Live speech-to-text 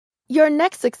Your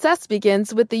next success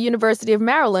begins with the University of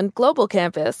Maryland Global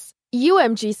Campus.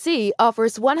 UMGC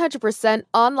offers 100%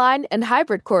 online and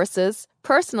hybrid courses,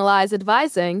 personalized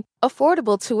advising,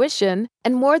 affordable tuition,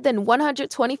 and more than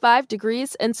 125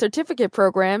 degrees and certificate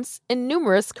programs in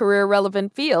numerous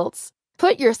career-relevant fields.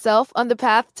 Put yourself on the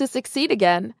path to succeed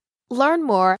again. Learn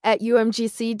more at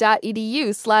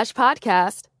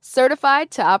umgc.edu/podcast.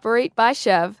 Certified to operate by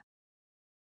Chev.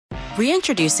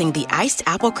 Reintroducing the Iced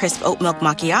Apple Crisp Oat Milk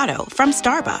Macchiato from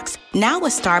Starbucks. Now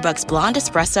with Starbucks Blonde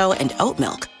Espresso and Oat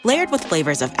Milk. Layered with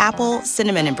flavors of apple,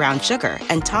 cinnamon, and brown sugar,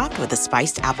 and topped with a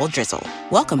spiced apple drizzle.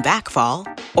 Welcome back, fall.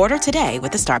 Order today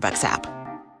with the Starbucks app.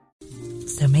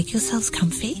 So make yourselves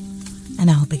comfy, and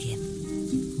I'll begin.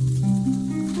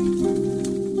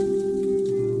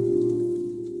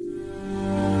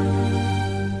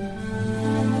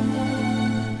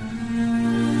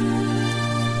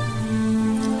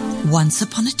 Once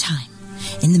upon a time,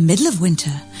 in the middle of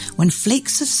winter, when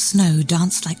flakes of snow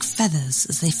danced like feathers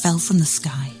as they fell from the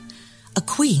sky, a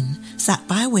queen sat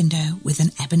by a window with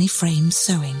an ebony frame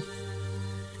sewing.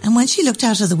 And when she looked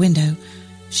out of the window,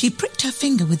 she pricked her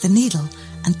finger with the needle,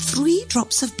 and 3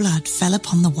 drops of blood fell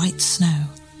upon the white snow.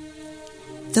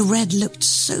 The red looked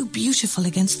so beautiful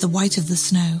against the white of the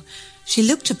snow. She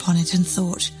looked upon it and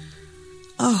thought,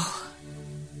 "Oh,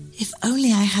 if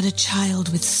only I had a child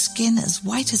with skin as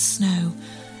white as snow,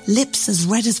 lips as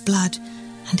red as blood,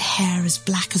 and hair as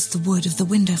black as the wood of the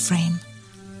window frame."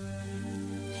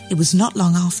 It was not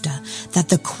long after that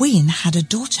the queen had a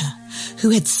daughter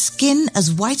who had skin as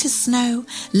white as snow,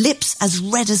 lips as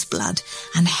red as blood,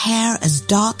 and hair as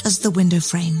dark as the window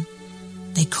frame.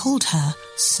 They called her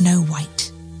Snow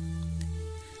White.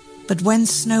 But when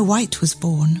Snow White was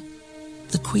born,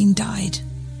 the queen died.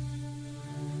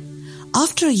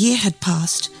 After a year had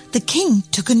passed, the king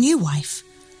took a new wife.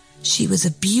 She was a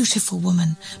beautiful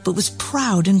woman, but was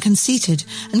proud and conceited,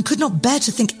 and could not bear to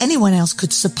think anyone else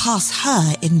could surpass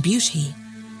her in beauty.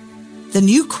 The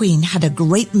new queen had a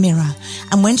great mirror,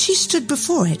 and when she stood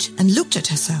before it and looked at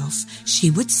herself,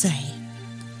 she would say,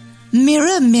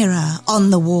 "Mirror, mirror on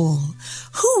the wall,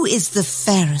 who is the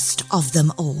fairest of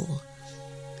them all?"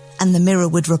 And the mirror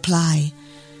would reply,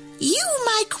 "You,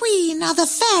 my queen, are the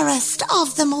fairest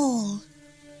of them all."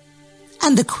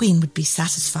 And the queen would be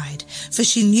satisfied, for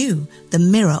she knew the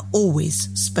mirror always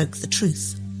spoke the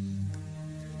truth.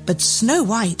 But Snow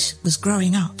White was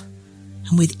growing up,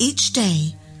 and with each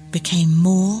day became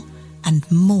more and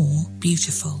more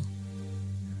beautiful.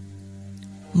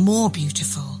 More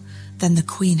beautiful than the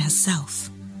queen herself.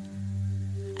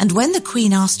 And when the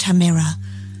queen asked her mirror,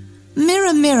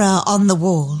 "Mirror, mirror on the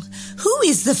wall, who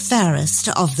is the fairest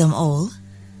of them all?"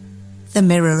 the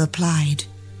mirror replied,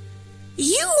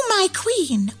 "You, my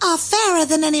queen, are fairer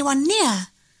than anyone near,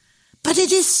 but it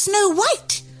is Snow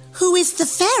White who is the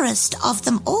fairest of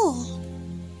them all."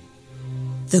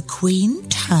 The queen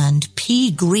turned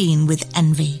pea-green with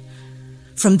envy.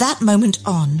 From that moment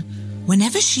on,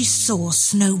 whenever she saw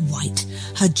Snow White,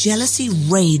 her jealousy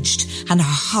raged and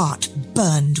her heart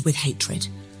burned with hatred.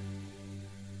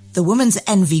 The woman's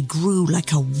envy grew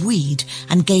like a weed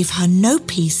and gave her no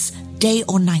peace day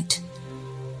or night.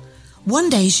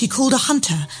 One day she called a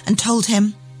hunter and told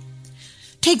him,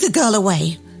 "Take the girl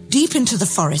away, deep into the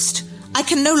forest. I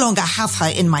can no longer have her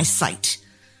in my sight.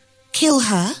 Kill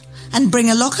her and bring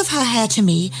a lock of her hair to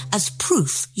me as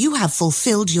proof you have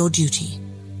fulfilled your duty."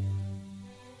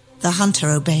 The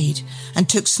hunter obeyed and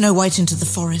took Snow White into the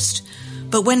forest,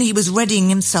 but when he was readying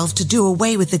himself to do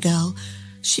away with the girl,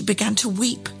 she began to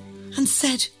weep and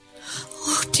said,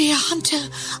 "Oh, dear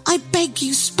hunter, I beg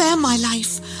you, spare my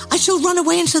life. I shall run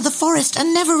away into the forest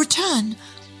and never return."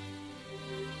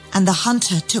 And the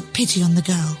hunter took pity on the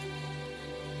girl.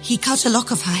 He cut a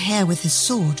lock of her hair with his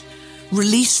sword,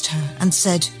 released her, and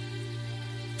said,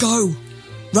 "Go,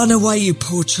 run away, you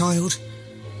poor child."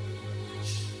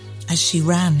 As she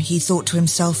ran, he thought to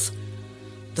himself,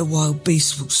 "The wild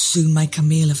beasts will soon make a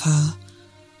meal of her."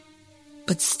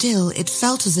 But still it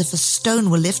felt as if a stone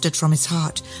were lifted from his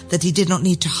heart, that he did not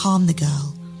need to harm the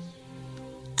girl.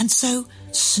 And so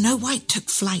Snow White took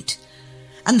flight,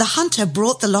 and the hunter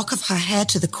brought the lock of her hair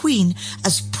to the queen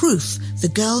as proof the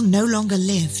girl no longer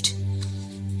lived.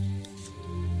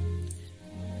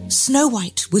 Snow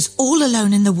White was all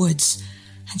alone in the woods,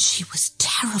 and she was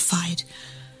terrified,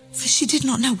 for she did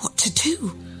not know what to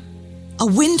do. A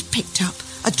wind picked up,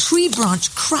 a tree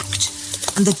branch cracked,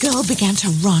 and the girl began to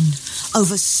run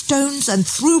over stones and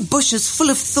through bushes full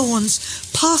of thorns,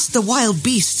 past the wild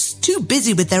beasts, too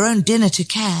busy with their own dinner to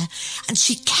care, and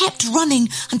she kept running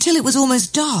until it was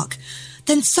almost dark.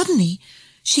 Then suddenly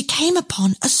she came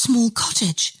upon a small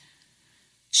cottage.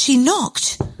 She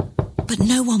knocked, but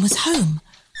no one was home.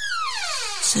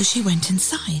 So she went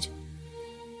inside.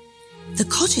 The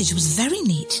cottage was very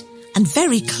neat and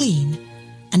very clean,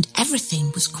 and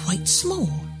everything was quite small.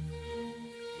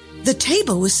 The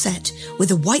table was set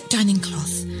with a white dining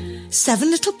cloth,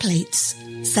 7 little plates,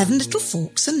 7 little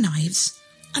forks and knives,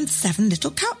 and 7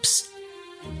 little cups.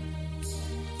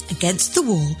 Against the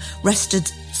wall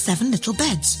rested 7 little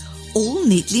beds, all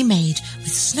neatly made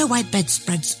with snow-white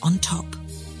bedspreads on top.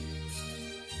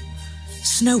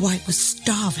 Snow White was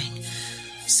starving,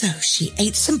 so she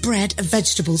ate some bread and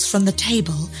vegetables from the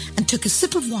table and took a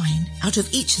sip of wine out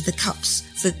of each of the cups,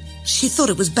 for she thought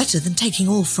it was better than taking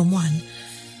all from one.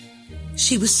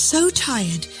 She was so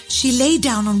tired she lay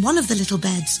down on one of the little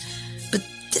beds, but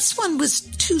this one was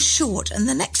too short and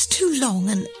the next too long,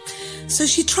 and so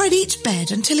she tried each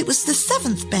bed until it was the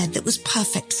 7th bed that was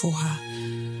perfect for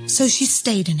her. So she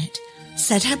stayed in it,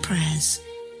 said her prayers,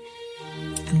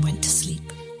 and went to sleep.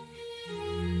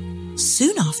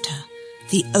 Soon after,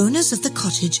 the owners of the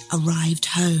cottage arrived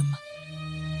home.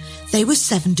 They were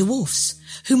 7 dwarfs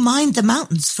who mined the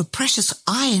mountains for precious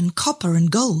iron, copper, and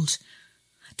gold.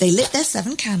 They lit their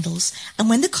 7 candles, and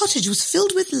when the cottage was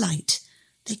filled with light,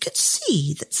 they could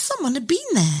see that someone had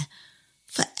been there,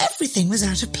 for everything was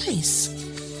out of place.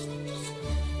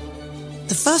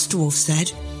 The first dwarf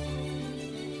said,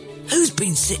 "Who's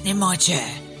been sitting in my chair?"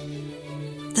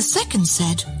 The second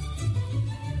said,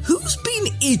 "Who's been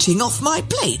eating off my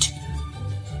plate?"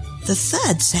 The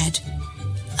third said,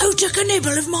 "Who took a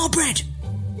nibble of my bread?"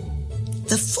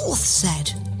 The fourth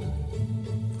said,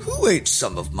 "Who ate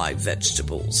some of my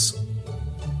vegetables?"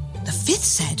 The fifth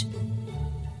said,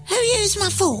 "Who used my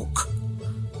fork?"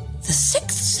 The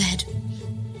sixth said,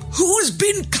 "Who's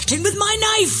been cutting with my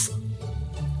knife?"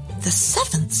 The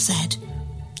seventh said,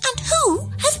 "And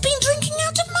who has been drinking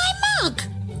out of my mug?"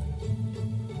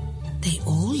 They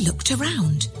all looked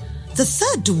around. The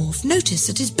third dwarf noticed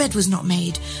that his bed was not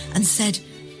made and said,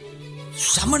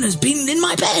 "Someone has been in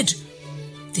my bed."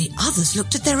 The others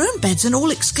looked at their own beds and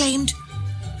all exclaimed,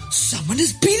 "Someone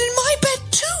has been in my bed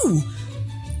too."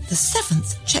 The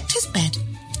seventh checked his bed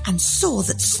and saw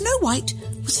that Snow White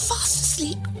was fast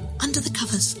asleep under the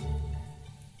covers.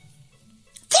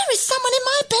 "There is someone in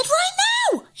my bed right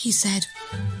now," he said.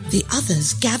 The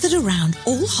others gathered around,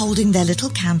 all holding their little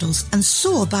candles, and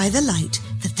saw by the light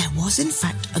that there was in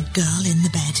fact a girl in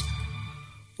the bed.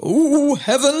 "Oh,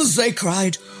 heavens," they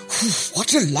cried.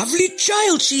 "What a lovely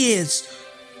child she is!"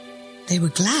 They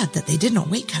were glad that they did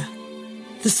not wake her.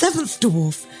 The 7th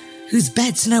dwarf, whose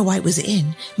bed Snow White was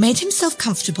in, made himself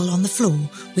comfortable on the floor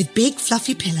with big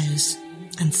fluffy pillows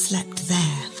and slept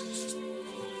there.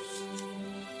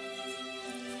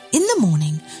 In the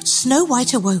morning, Snow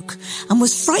White awoke and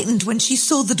was frightened when she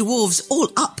saw the dwarves all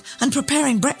up and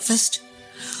preparing breakfast.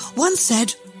 One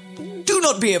said, "Do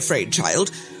not be afraid,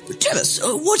 child. Tell us,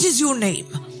 what is your name?"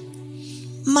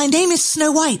 "My name is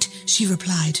Snow White," she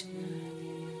replied.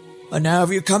 "And how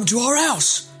have you come to our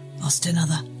house?" asked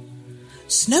another.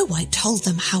 Snow White told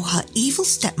them how her evil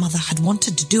stepmother had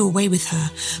wanted to do away with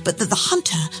her, but that the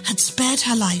hunter had spared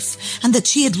her life, and that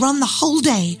she had run the whole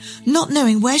day, not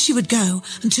knowing where she would go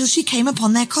until she came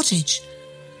upon their cottage.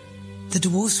 The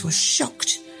dwarfs were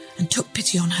shocked and took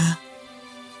pity on her.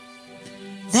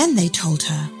 Then they told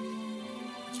her,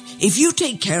 "If you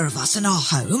take care of us and our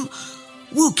home,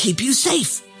 we'll keep you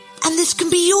safe, and this can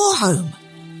be your home."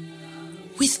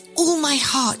 "With all my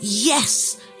heart,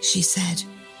 yes," she said.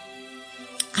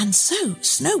 And so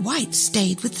Snow White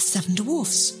stayed with the 7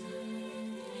 dwarfs.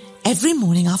 Every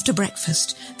morning after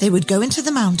breakfast, they would go into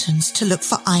the mountains to look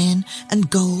for iron and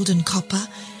gold and copper,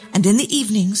 and in the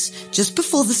evenings, just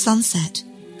before the sun set,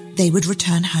 they would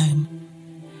return home.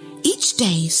 Each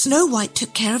day, Snow White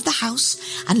took care of the house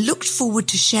and looked forward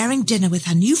to sharing dinner with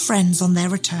her new friends on their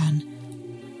return.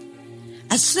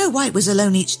 As Snow White was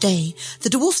alone each day, the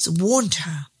dwarfs warned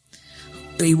her,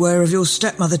 "Beware of your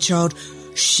stepmother, child.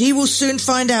 She will soon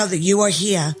find out that you are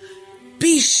here.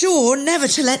 Be sure never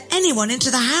to let anyone into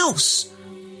the house."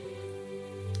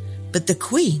 But the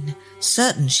queen,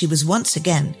 certain she was once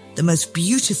again the most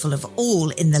beautiful of all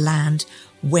in the land,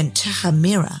 went to her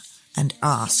mirror and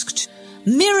asked,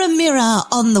 "Mirror, mirror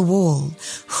on the wall,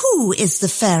 who is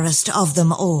the fairest of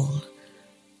them all?"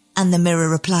 And the mirror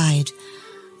replied,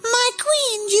 "My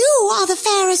queen, you are the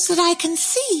fairest that I can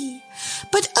see.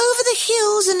 But over the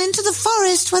hills and into the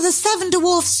forest where the 7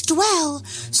 dwarfs dwell,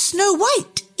 Snow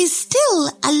White is still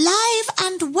alive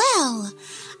and well,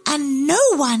 and no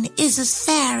one is as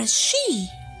fair as she."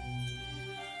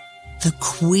 The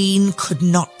queen could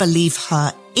not believe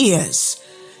her ears.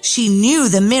 She knew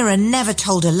the mirror never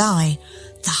told a lie.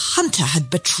 The hunter had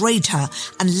betrayed her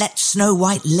and let Snow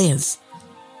White live.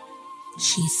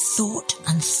 She thought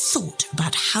and thought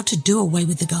about how to do away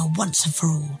with the girl once and for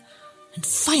all, and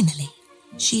finally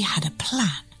she had a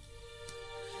plan.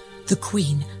 The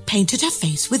Queen painted her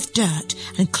face with dirt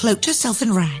and cloaked herself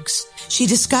in rags. She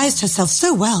disguised herself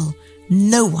so well,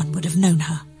 no one would have known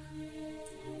her.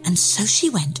 And so she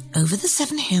went over the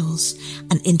 7 hills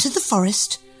and into the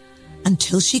forest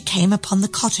until she came upon the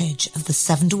cottage of the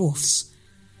 7 dwarfs.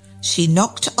 She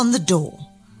knocked on the door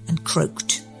and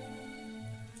croaked,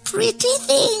 "Pretty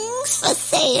things for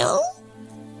sale?"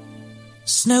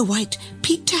 Snow White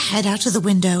peeked her head out of the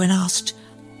window and asked,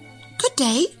 "Good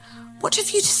day, what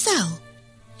have you to sell?"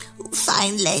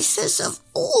 "Fine laces of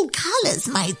all colours,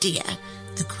 my dear,"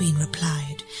 the Queen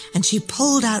replied, and she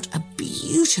pulled out a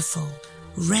beautiful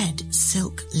red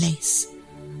silk lace.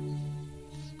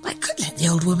 I could let the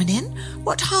old woman in.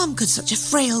 What harm could such a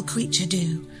frail creature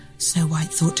do? Snow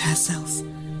White thought to herself.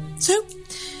 So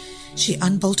she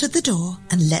unbolted the door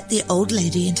and let the old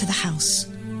lady into the house.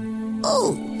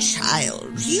 "Oh,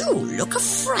 child, you look a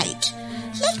fright.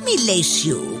 Let me lace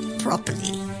you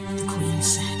properly," the Queen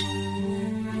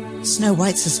said. Snow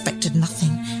White suspected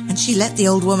nothing, and she let the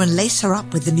old woman lace her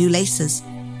up with the new laces.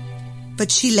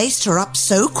 But she laced her up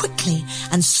so quickly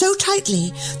and so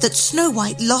tightly that Snow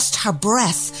White lost her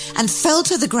breath and fell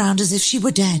to the ground as if she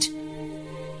were dead.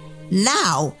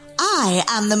 "Now I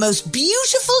am the most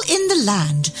beautiful in the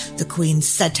land," the Queen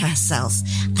said to herself,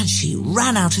 and she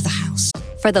ran out of the house.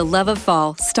 For the love of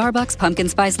fall, Starbucks Pumpkin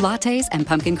Spice Lattes and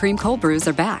Pumpkin Cream Cold Brews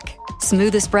are back.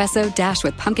 Smooth espresso dashed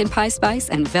with pumpkin pie spice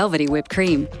and velvety whipped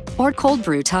cream. Or cold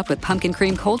brew topped with pumpkin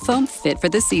cream cold foam fit for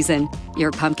the season. Your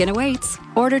pumpkin awaits.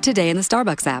 Order today in the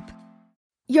Starbucks app.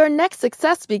 Your next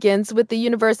success begins with the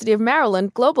University of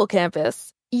Maryland Global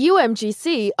Campus.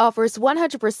 UMGC offers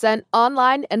 100%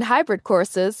 online and hybrid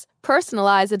courses,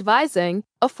 personalized advising,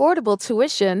 affordable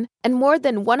tuition, and more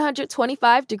than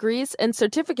 125 degrees and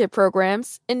certificate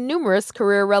programs in numerous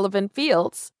career-relevant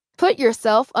fields. Put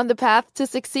yourself on the path to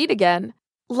succeed again.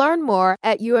 Learn more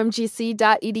at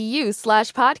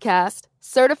umgc.edu/podcast.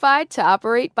 Certified to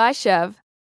operate by Chev.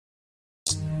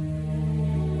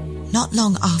 Not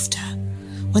long after,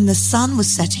 when the sun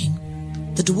was setting,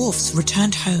 the dwarfs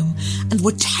returned home and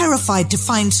were terrified to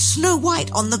find Snow White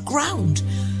on the ground.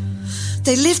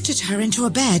 They lifted her into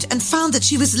a bed and found that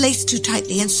she was laced too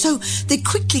tightly, and so they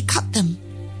quickly cut them.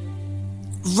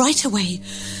 Right away,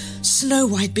 Snow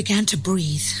White began to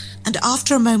breathe, and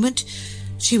after a moment,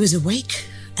 she was awake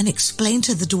and explained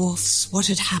to the dwarfs what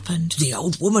had happened. "The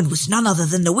old woman was none other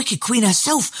than the wicked Queen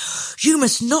herself. You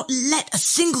must not let a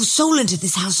single soul into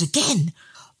this house again.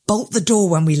 Bolt the door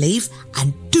when we leave,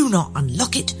 and do not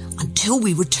unlock it until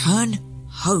we return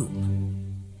home."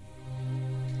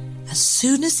 As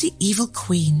soon as the evil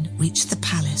Queen reached the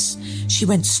palace, she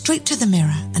went straight to the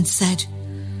mirror and said,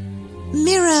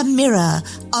 "Mirror, mirror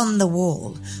on the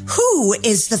wall, who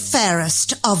is the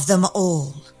fairest of them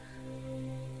all?"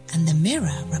 And the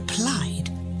mirror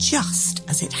replied just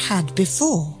as it had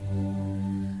before.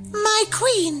 "My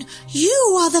Queen,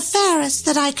 you are the fairest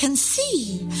that I can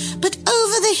see, but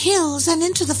over the hills and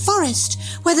into the forest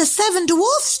where the 7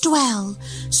 dwarfs dwell,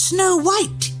 Snow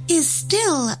White is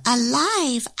still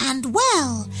alive and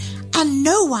well, and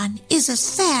no one is as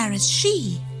fair as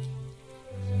she."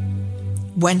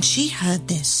 When she heard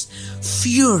this,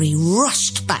 fury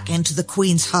rushed back into the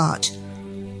Queen's heart.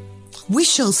 "We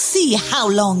shall see how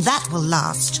long that will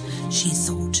last," she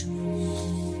thought.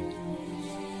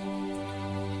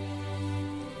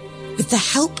 With the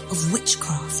help of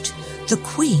witchcraft, the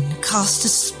Queen cast a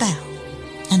spell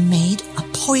and made a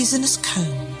poisonous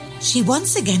comb. She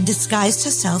once again disguised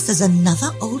herself as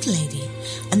another old lady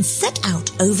and set out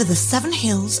over the 7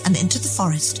 hills and into the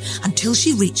forest until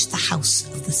she reached the house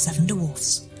of the 7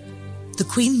 dwarfs. The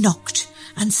Queen knocked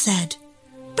and said,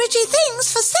 "Pretty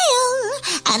things for sale,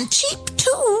 and cheap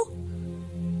too."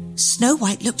 Snow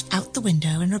White looked out the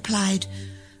window and replied,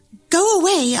 "Go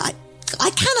away, I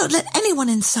cannot let anyone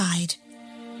inside."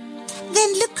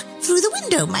 "Then look through the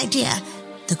window, my dear,"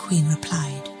 the Queen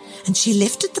replied, and she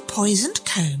lifted the poisoned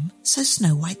comb so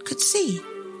Snow White could see.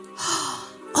 "Oh,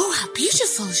 how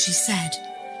beautiful," she said.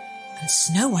 And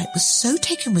Snow White was so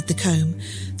taken with the comb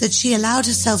that she allowed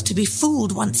herself to be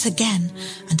fooled once again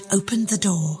and opened the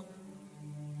door.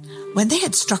 When they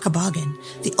had struck a bargain,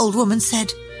 the old woman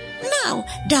said, "Now,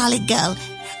 darling girl,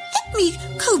 let me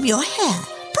comb your hair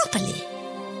properly."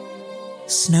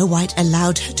 Snow White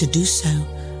allowed her to do so,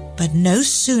 but no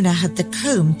sooner had the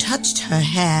comb touched her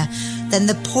hair than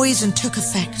the poison took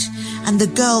effect, and the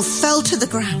girl fell to the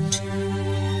ground.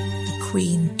 The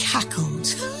Queen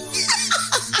cackled.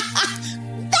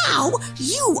 "Now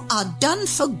you are done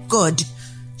for good,"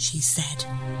 she said,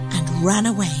 and ran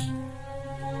away.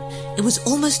 It was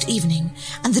almost evening,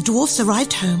 and the dwarfs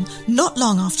arrived home not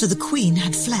long after the queen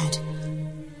had fled.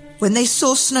 When they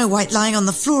saw Snow White lying on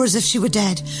the floor as if she were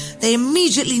dead, they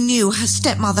immediately knew her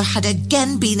stepmother had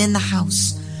again been in the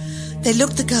house. They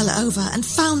looked the girl over and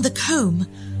found the comb.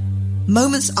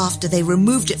 Moments after they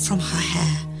removed it from her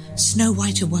hair, Snow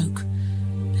White awoke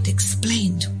and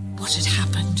explained what had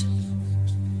happened.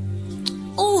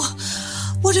 "Oh,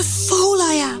 what a fool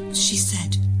I am," she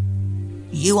said.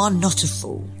 "You are not a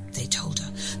fool," they told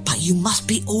her, "but you must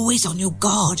be always on your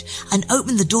guard and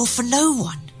open the door for no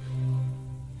one."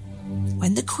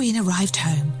 When the queen arrived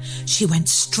home, she went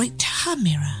straight to her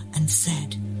mirror and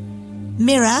said,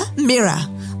 "Mirror, mirror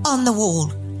on the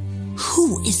wall,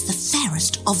 who is the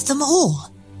fairest of them all?"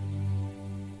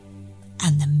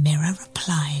 And the mirror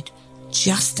replied,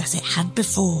 just as it had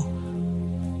before,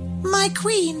 "My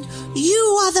queen, you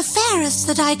are the fairest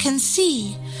that I can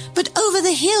see, but over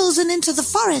the hills and into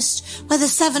the forest where the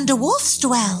 7 dwarfs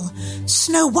dwell,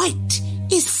 Snow White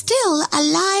is still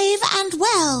alive and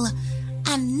well,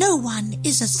 and no one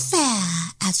is as fair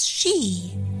as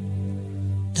she."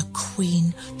 The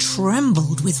queen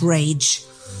trembled with rage.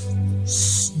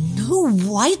 "Snow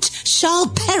White shall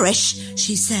perish,"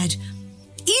 she said,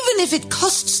 "even if it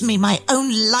costs me my own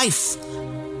life."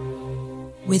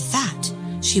 With that,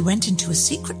 she went into a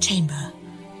secret chamber,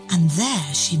 and there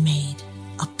she made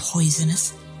a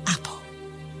poisonous apple.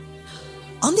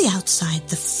 On the outside,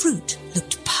 the fruit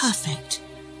looked perfect,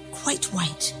 quite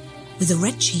white, with a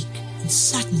red cheek, and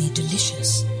certainly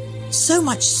delicious. So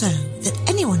much so that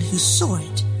anyone who saw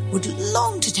it would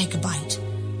long to take a bite,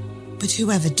 but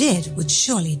whoever did would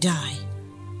surely die.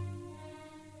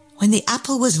 When the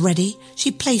apple was ready,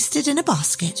 she placed it in a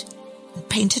basket and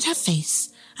painted her face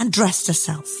and dressed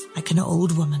herself like an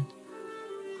old woman.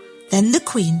 Then the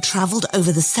queen travelled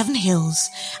over the 7 hills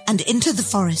and into the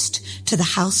forest to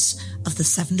the house of the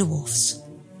 7 dwarfs.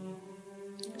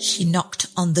 She knocked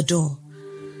on the door.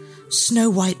 Snow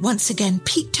White once again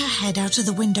peeked her head out of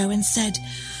the window and said,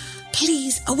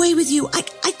 "Please, away with you.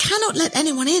 I cannot let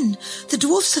anyone in. The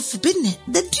dwarfs have forbidden it.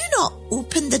 Then do not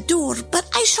open the door, but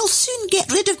I shall soon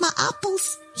get rid of my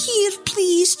apples. Here,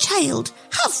 please, child,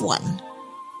 have one."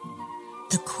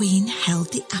 The queen held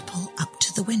the apple up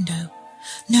to the window.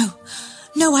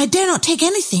 No, I dare not take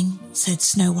anything," said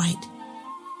Snow White.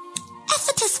 "If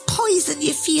it is poison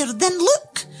you fear, then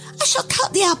look, I shall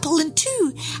cut the apple in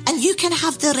 2, and you can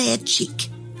have the red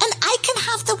cheek, and I can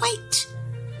have the white."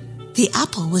 The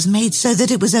apple was made so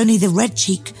that it was only the red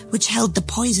cheek which held the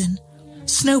poison.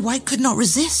 Snow White could not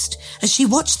resist as she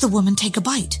watched the woman take a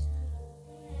bite.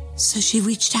 So she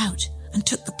reached out and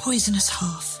took the poisonous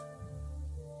half.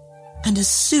 And as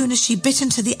soon as she bit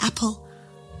into the apple,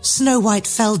 Snow White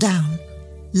fell down,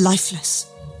 lifeless.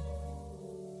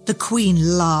 The queen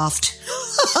laughed.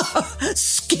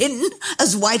 "Skin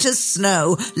as white as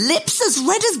snow, lips as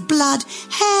red as blood,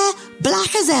 hair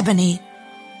black as ebony.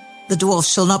 The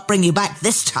dwarfs shall not bring you back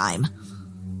this time."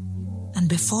 And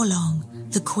before long,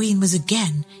 the queen was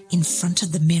again in front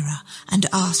of the mirror and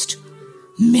asked,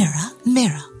 "Mirror,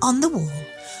 mirror on the wall,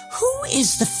 who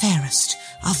is the fairest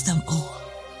of them all?"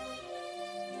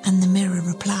 And the mirror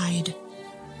replied,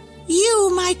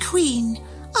 "You, my queen,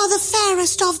 are the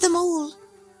fairest of them all."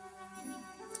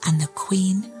 And the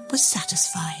queen was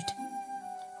satisfied.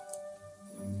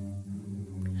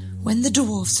 When the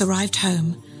dwarfs arrived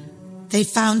home, they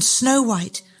found Snow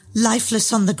White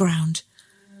lifeless on the ground.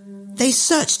 They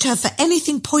searched her for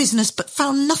anything poisonous but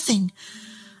found nothing,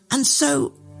 and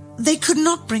so they could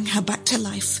not bring her back to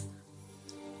life.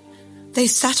 They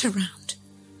sat around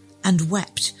and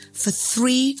wept for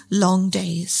 3 long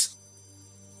days.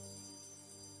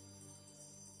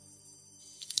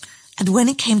 And when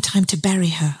it came time to bury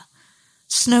her,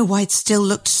 Snow White still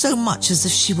looked so much as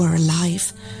if she were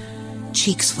alive.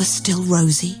 Cheeks were still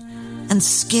rosy, and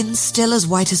skin still as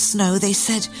white as snow. They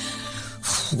said,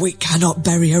 "We cannot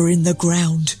bury her in the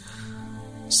ground."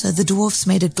 So the dwarfs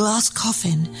made a glass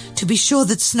coffin to be sure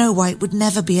that Snow White would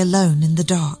never be alone in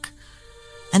the dark.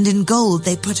 And in gold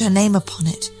they put her name upon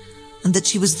it, and that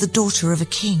she was the daughter of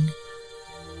a king.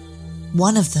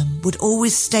 One of them would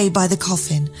always stay by the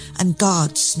coffin and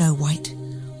guard Snow White.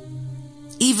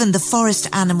 Even the forest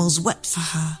animals wept for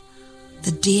her,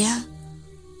 the deer,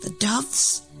 the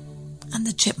doves, and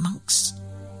the chipmunks.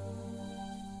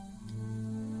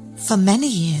 For many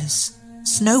years,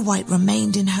 Snow White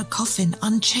remained in her coffin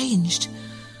unchanged.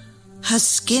 Her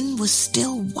skin was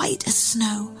still white as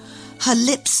snow, her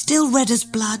lips still red as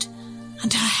blood,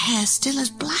 and her hair still as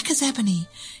black as ebony.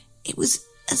 It was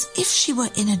as if she were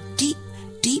in a deep,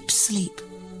 deep sleep.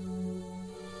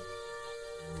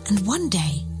 And one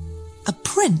day, a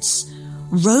prince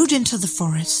rode into the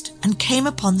forest and came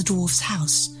upon the dwarf's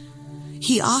house.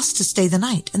 He asked to stay the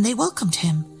night, and they welcomed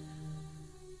him.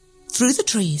 Through the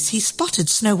trees, he spotted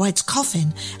Snow White's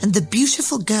coffin and the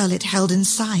beautiful girl it held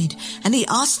inside, and he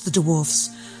asked the dwarfs,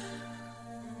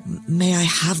 "May I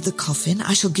have the coffin?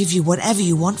 I shall give you whatever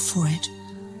you want for it."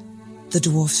 The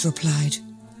dwarfs replied,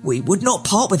 "We would not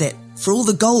part with it for all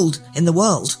the gold in the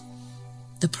world."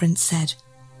 The prince said,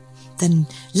 "Then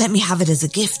let me have it as a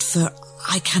gift, for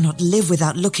I cannot live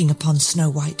without looking upon Snow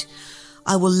White.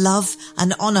 I will love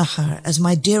and honor her as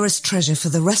my dearest treasure for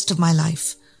the rest of my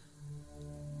life."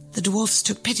 The dwarfs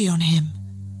took pity on him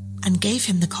and gave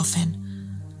him the coffin.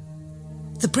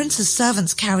 The prince's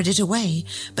servants carried it away,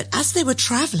 but as they were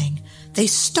traveling, they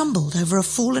stumbled over a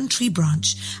fallen tree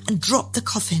branch and dropped the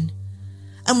coffin.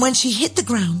 And when she hit the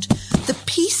ground, the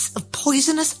piece of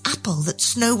poisonous apple that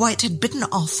Snow White had bitten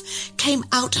off came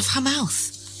out of her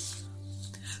mouth.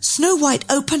 Snow White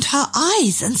opened her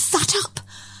eyes and sat up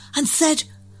and said,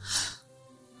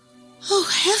 "Oh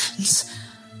heavens,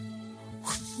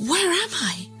 where am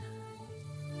I?"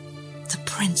 The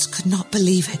prince could not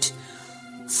believe it.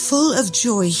 Full of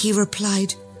joy, he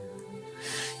replied,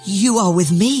 "You are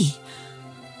with me."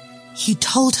 He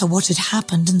told her what had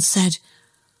happened and said,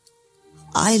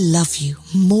 "I love you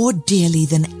more dearly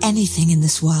than anything in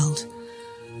this world.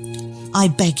 I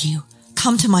beg you,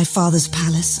 come to my father's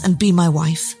palace and be my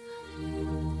wife."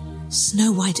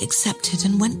 Snow White accepted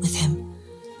and went with him.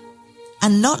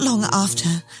 And not long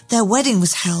after, their wedding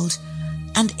was held,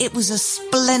 and it was a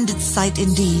splendid sight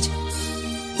indeed.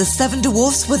 The 7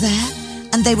 dwarfs were there,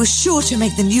 and they were sure to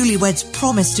make the newlyweds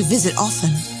promise to visit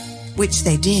often, which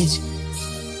they did.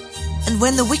 And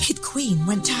when the wicked queen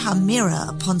went to her mirror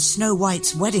upon Snow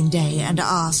White's wedding day and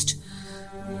asked,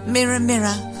 "Mirror,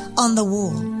 mirror on the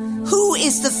wall, who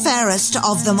is the fairest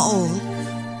of them all?"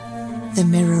 the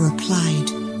mirror replied,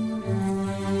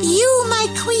 "You, my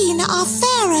queen, are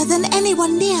fairer than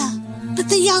anyone near, but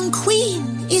the young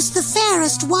queen is the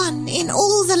fairest one in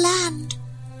all the land."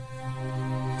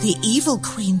 The evil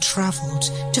queen travelled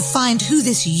to find who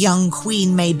this young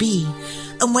queen may be,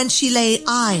 and when she lay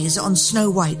eyes on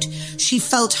Snow White, she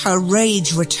felt her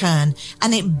rage return,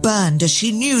 and it burned as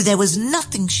she knew there was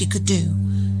nothing she could do.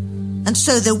 And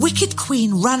so the wicked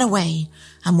queen ran away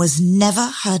and was never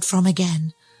heard from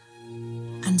again.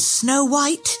 And Snow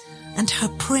White and her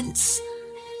prince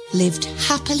lived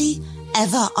happily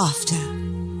ever after.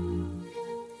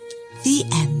 The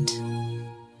end.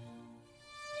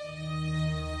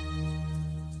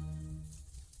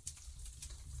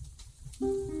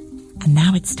 And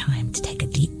now it's time to take a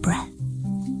deep breath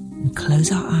and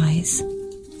close our eyes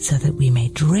so that we may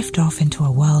drift off into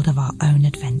a world of our own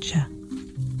adventure.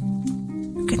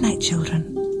 Good night, children.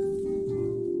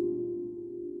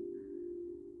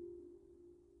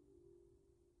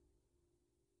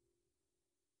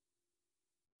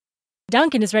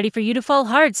 Dunkin' is ready for you to fall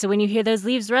hard, so when you hear those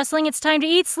leaves rustling, it's time to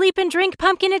eat, sleep, and drink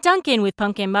pumpkin at Dunkin' with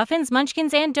pumpkin muffins,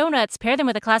 munchkins, and donuts. Pair them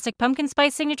with a classic pumpkin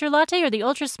spice signature latte or the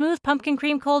ultra-smooth pumpkin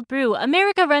cream cold brew.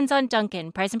 America runs on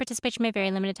Dunkin'. Price and participation may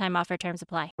vary. Limited time offer. Terms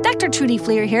apply. Dr. Trudy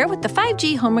Fleer here with the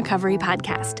 5G Home Recovery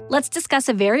Podcast. Let's discuss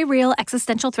a very real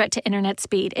existential threat to internet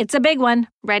speed. It's a big one.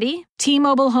 Ready?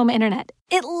 T-Mobile Home Internet.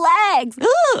 It lags.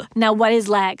 Ugh. Now, what is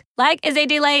lag? Lag is a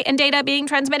delay in data being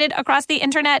transmitted across the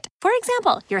internet. For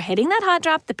example, you're hitting that hot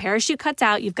drop, the parachute cuts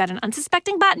out, you've got an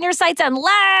unsuspecting bot in your sights, and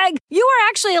lag! You were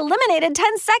actually eliminated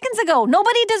 10 seconds ago.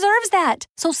 Nobody deserves that.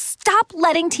 So stop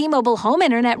letting T-Mobile Home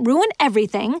Internet ruin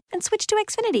everything and switch to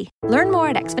Xfinity. Learn more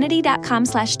at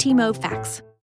xfinity.com/TMoFax.